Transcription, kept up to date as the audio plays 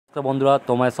তো বন্ধুরা,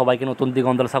 তোমায় সবাইকে নতুন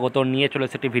দিগন্তরে স্বাগত। নিয়ে চলে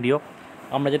এসেছে একটি ভিডিও।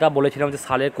 আমরা যেটা বলেছিলাম যে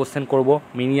সালের কোশ্চেন করব,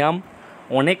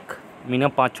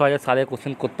 মিনিমাম 5-6 হাজার সালের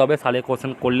কোশ্চেন করতে হবে। সালের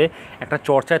কোশ্চেন করলে একটা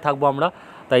চর্চায় থাকবো আমরা।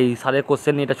 তাই সালের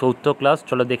কোশ্চেন নিয়ে এটা 4th ক্লাস।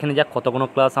 চলো দেখে নিই যাক কতগুলো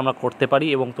ক্লাস আমরা করতে পারি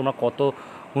এবং তোমরা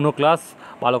কতগুলো ক্লাস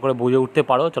ভালো করে বুঝে উঠতে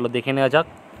পারো। চলো দেখে নেওয়া যাক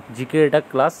জিকে এটা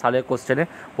ক্লাস। সালের কোশ্চেনে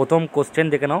প্রথম কোশ্চেন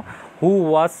দেখে নাও,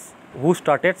 হু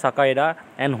স্টার্টেড সাকা এরা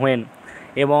অ্যান্ড হোয়েন।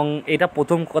 এবং এটা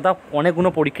প্রথম কথা, অনেকগুলো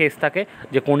পরীক্ষা এসে থাকে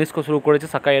যে কনিষ্ক শুরু করেছে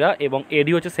সাকাইরা, এবং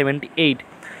এডি হচ্ছে 78।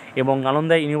 এবং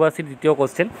নালন্দা ইউনিভার্সিটি দ্বিতীয়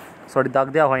কোশ্চেন, দাগ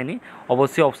দেওয়া হয়নি,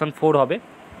 অবশ্যই অপশান 4 হবে।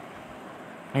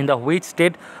 In the which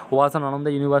state was Nalanda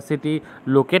university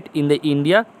locate in the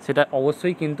India, সেটা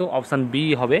অবশ্যই কিন্তু অপশান বি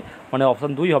হবে, মানে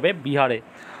অপশান 2 হবে, বিহারে।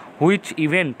 Which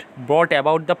event ব্রট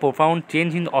about the profound change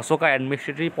in Ashoka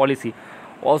administrative policy.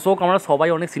 Ashok, আমরা সবাই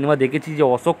অনেক সিনেমা দেখেছি যে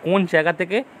অশোক কোন জায়গা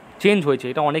থেকে চেঞ্জ হয়েছে,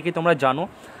 এটা অনেকেই তোমরা জানো।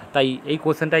 তাই এই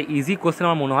কোশ্চেনটা ইজি কোশ্চেন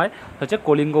আমার মনে হয় হচ্ছে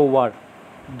কলিঙ্গ ওয়ার,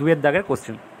 2-এর দাগের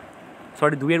কোশ্চেন,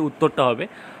 2-এর উত্তরটা হবে।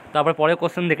 তারপর পরের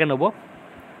কোশ্চেন দেখে নেবো।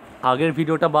 আগের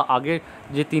ভিডিওটা বা আগের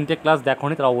যে 3টে ক্লাস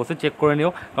দেখোনি তারা অবশ্যই চেক করে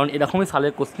নিও, কারণ এরকমই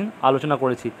সালের কোশ্চেন আলোচনা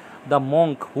করেছি। The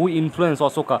Monk who influence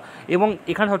Ashoka, এবং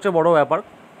এখানে সবচেয়ে বড় ব্যাপার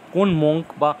কোন মঙ্ক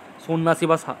বা সন্ন্যাসী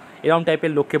বা এরকম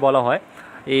টাইপের লোককে বলা হয়,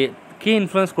 কে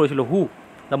ইনফ্লুয়েন্স করেছিল,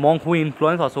 the Monk who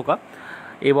influence Ashoka.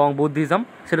 এবং বুদ্ধিজম,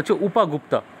 সেটা হচ্ছে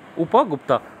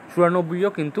উপগুপ্তা। 94ও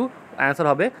কিন্তু অ্যান্সার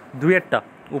হবে 2-এরটা,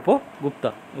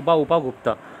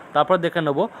 উপগুপ্তা। তারপর দেখে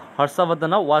নেবো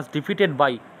হর্ষবর্ধনা ওয়াজ ডিফিটেড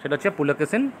বাই, সেটা হচ্ছে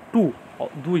পুলকেশিন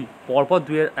 2, পরপর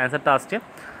 2-এর অ্যান্সারটা আসছে।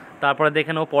 তারপরে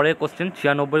দেখে নেবো পরের question,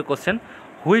 96 question,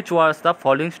 which was the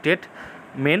following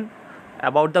statement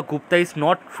about the Gupta is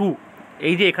not true.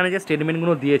 এই যে এখানে যে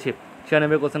স্টেটমেন্টগুলো দিয়েছে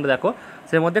 96 কোশ্চেনটা দেখো,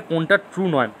 সের মধ্যে কোনটা ট্রু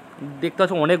নয়। দেখতে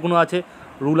পাচ্ছ অনেকগুলো আছে।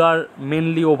 Ruler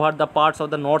mainly over the parts of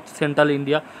the north central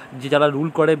India, যে যারা রুল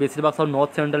করে বেশিরভাগ সব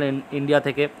নর্থ সেন্ট্রাল ইন্ডিয়া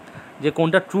থেকে, যে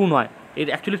কোনটা ট্রু নয়। এর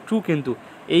অ্যাকচুয়ালি ট্রু কিন্তু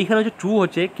এইখানে হচ্ছে ট্রু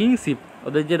হচ্ছে কিংশিপ,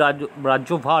 ওদের যে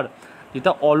রাজ্যভার,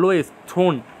 যেটা অলওয়েজ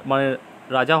থ্রোন, মানে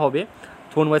রাজা হবে,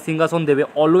 থ্রোন বা সিংহাসন দেবে,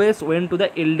 always went to the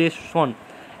eldest সন,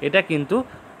 এটা কিন্তু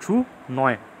ট্রু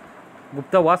নয়।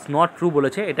 গুপ্তা ওয়াজ নট ট্রু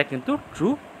বলেছে, এটা কিন্তু ট্রু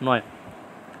নয়।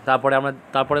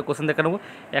 তারপরে কোশ্চেন দেখে নেবো,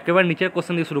 একেবারে নিচের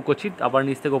কোশ্চেন দিয়ে শুরু করছি, আবার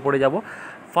নিচ থেকে ওপরে যাব।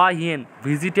 ফা Hien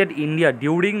visited India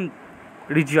during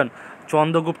region,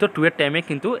 Chandragupta 2-এর টাইমে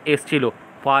কিন্তু এসছিল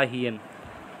ফা হিয়েন।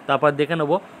 তারপর দেখে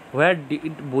নেবো হোয়ার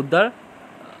ডিড বুদ্ধার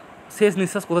শেষ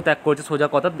নিঃশ্বাস কোথাও ত্যাগ করেছে, সোজা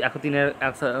কথা।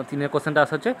 3-এর কোশ্চেনটা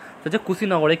আসা হচ্ছে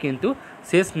কুশিনগরে কিন্তু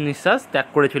শেষ নিঃশ্বাস ত্যাগ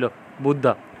করেছিল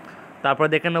বুদ্ধা। তারপরে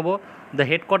দেখে নেবো দ্য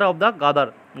হেডকোয়ার্টার অফ দ্য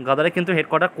গাদারে কিন্তু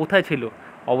হেডকোয়ার্টার কোথায় ছিল,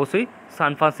 অবশ্যই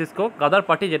সান ফ্রান্সিসকো। গাদার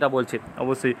পার্টি যেটা বলছে,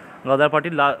 অবশ্যই গাদার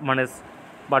পার্টির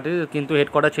পার্টির কিন্তু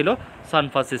হেডকোয়ার্টার ছিল সান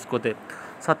ফ্রান্সিসকোতে।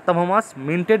 সত্যভামাস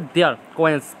মিন্টেড দেয়ার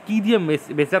কয়েন্স, কী দিয়ে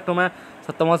বেশিরভাগ তোমার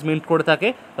সত্যভামাস মিন্ট করে থাকে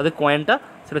তাদের কয়েনটা,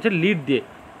 সেটা হচ্ছে লিড দিয়ে।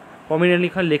 প্রমিনেন্টলি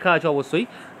এখানে লেখা আছে অবশ্যই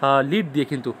লিড দিয়ে,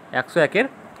 কিন্তু 101-এর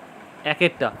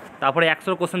একেরটা। তারপরে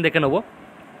 100 কোশ্চেন দেখে নেবো।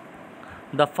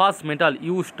 The first metal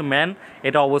used man,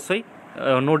 এটা অবশ্যই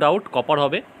নো ডাউট কপার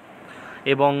হবে।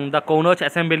 এবং the Kannauj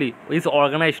assembly is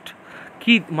organised,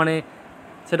 কি মানে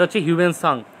সেটা হচ্ছে human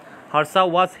Tsang. Harsha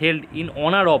was held in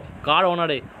honour of, car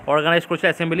অনারে organise করেছে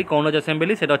অ্যাসেম্বলি, কৌনজ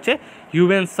অ্যাসেম্বলি, সেটা হচ্ছে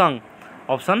হিউম্যান সাং।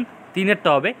 অপশান 3-এরটা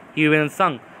হবে হিউম্যান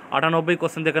সাং। 98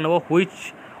 কোশ্চেন দেখে নেবো। Which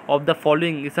of the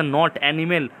following is a not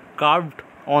animal curved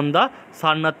on the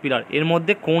Sarnath pillar, এর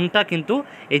মধ্যে কোনটা কিন্তু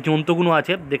এই জন্তুগুলো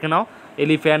আছে দেখে নাও,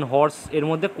 এলিফ্যান্ট, হর্স, এর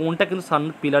মধ্যে কোনটা কিন্তু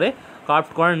সারনাথ পিলারে কার্ভ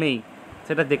করা নেই,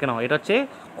 সেটা দেখে নাও। এটা হচ্ছে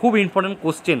খুব ইম্পর্টেন্ট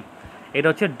কোশ্চেন, এটা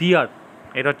হচ্ছে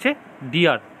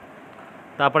ডিয়ার।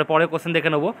 তারপরে পরের কোশ্চেন দেখে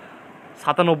নেবো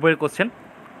 97-এর question.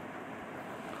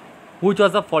 Which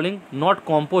was the following not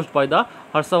composed by the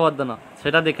হর্ষবর্ধনা,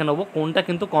 সেটা দেখে নেবো কোনটা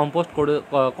কিন্তু কম্পোস্ট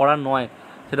করা নয়,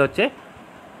 সেটা হচ্ছে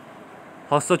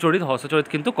হর্ষচরিত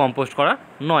কিন্তু কম্পোস্ট করা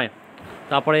নয়।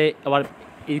 তারপরে আবার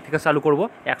এই থেকে চালু করবো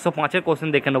 105-এর কোশ্চেন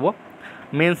দেখে নেবো।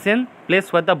 Mention place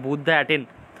where the Buddha attend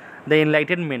the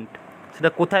enlightenment, সেটা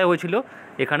কোথায় হয়েছিল,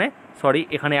 এখানে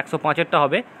 105-এরটা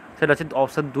হবে, সেটা হচ্ছে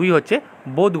অপশান 2 হচ্ছে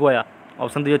বোধগয়া,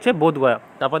 অপশান 2 হচ্ছে বোধগয়া।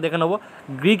 তারপর দেখে নেবো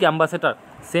Greek ambassador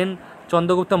Saint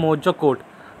Chandragupta Maurya court,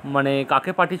 মানে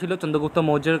কাকে পাঠিয়েছিল চন্দ্রগুপ্ত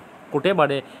মৌর্যের কোর্টে,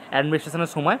 মানে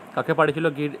অ্যাডমিনিস্ট্রেশনের সময় কাকে পাঠিয়েছিল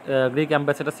গ্রিক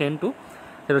অ্যাম্বাসেডার সেন্ট টু,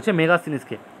 সেটা হচ্ছে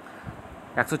মেগাস্তিনিসকে।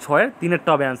 106-এর 3-এরটা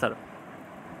হবে অ্যান্সার।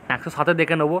 107-এ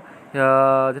দেখে নেবো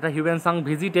যেটা Hiuen Tsang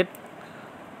visited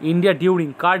India during,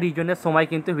 কার রিজনের সময়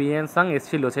কিন্তু হিউয়েন সাং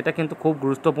এসেছিল, সেটা কিন্তু খুব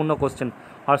গুরুত্বপূর্ণ কোশ্চেন,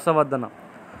 হর্ষবর্ধনা।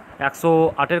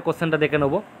 108-এর কোশ্চেনটা দেখে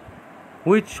নেবো।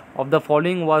 Which of the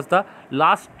following was the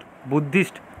last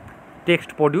Buddhist text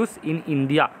produce in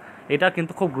India, এটা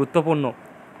কিন্তু খুব গুরুত্বপূর্ণ।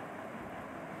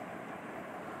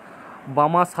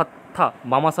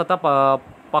 বামাসাথা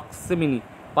পাকসেমিনি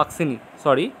পাকসিনি,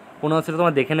 সরি প্রোনাউন্সিয়েশন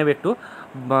তোমরা দেখে নেবে একটু,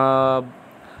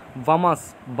 বামাস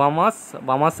বামাস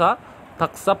বামাসা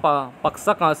থাকসা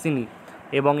পাকসা কাসিনি,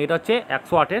 এবং এটা হচ্ছে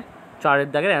 108-এর 4-এর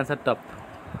দাগের অ্যান্সারটা।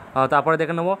 তারপরে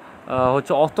দেখে নেবো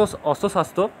হচ্ছে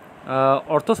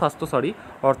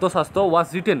অর্থশাস্ত্র ওয়াজ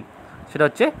রিটেন,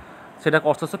 সেটা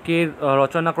অর্থশাস্ত্র কে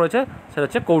রচনা করেছে, সেটা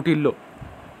হচ্ছে কৌটিল্য।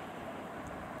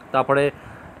 তারপরে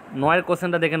 9-এর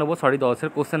কোশ্চেনটা দেখে নেবো,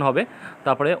 10-এর কোশ্চেন হবে।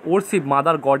 তারপরে worship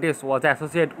mother goddess was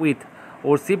associate with,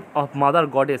 worship of mother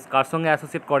goddess কার সঙ্গে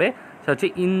অ্যাসোসিয়েট করে, সেটা হচ্ছে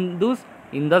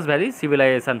Indas valley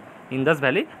civilisation,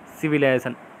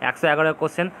 111-এর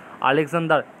question,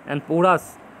 Alexander and porous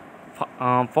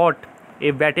ফট এ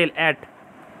ব্যাটেল অ্যাট,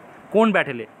 কোন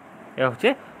ব্যাটেলে, এটা হচ্ছে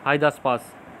হাইদাস পাস।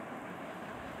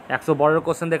 112-এর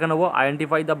কোশ্চেন দেখে নেবো,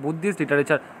 identify the Buddhist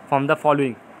literature from the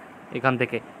following, এখান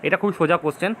থেকে। এটা খুব সোজা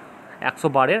কোশ্চেন,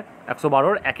 112-এর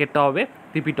 1-এরটা হবে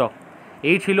ত্রিপিটক।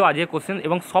 এই ছিল আজকের কোশ্চেন,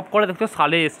 এবং সব কটা দেখছো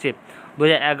সালে এসছে,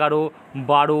 2011,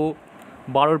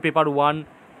 12 পেপার 1,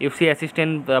 এফসি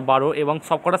অ্যাসিস্ট্যান্ট 12, এবং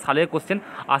সব কটা সালের কোশ্চেন।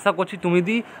 আশা করছি তুমি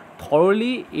যদি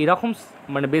থরলি এরকম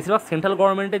মানে বেশিরভাগ সেন্ট্রাল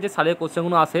গভর্নমেন্টের যে সালের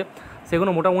কোশ্চেনগুলো আসে সেগুলো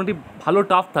মোটামুটি ভালো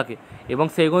টাফ থাকে, এবং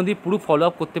সেগুলো যদি পুরো ফলো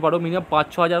আপ করতে পারো, মিনিমাম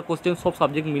 5-6 হাজার কোশ্চেন সব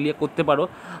সাবজেক্ট মিলিয়ে করতে পারো,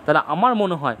 তাহলে আমার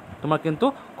মনে হয় তোমার কিন্তু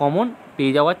কমন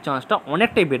পেয়ে যাওয়ার চান্সটা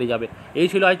অনেকটাই বেড়ে যাবে। এই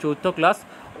ছিল আজ 4th ক্লাস,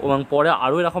 এবং পরে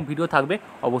আরও এরকম ভিডিও থাকবে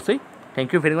অবশ্যই। Thank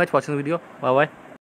you very much watching video, bye bye.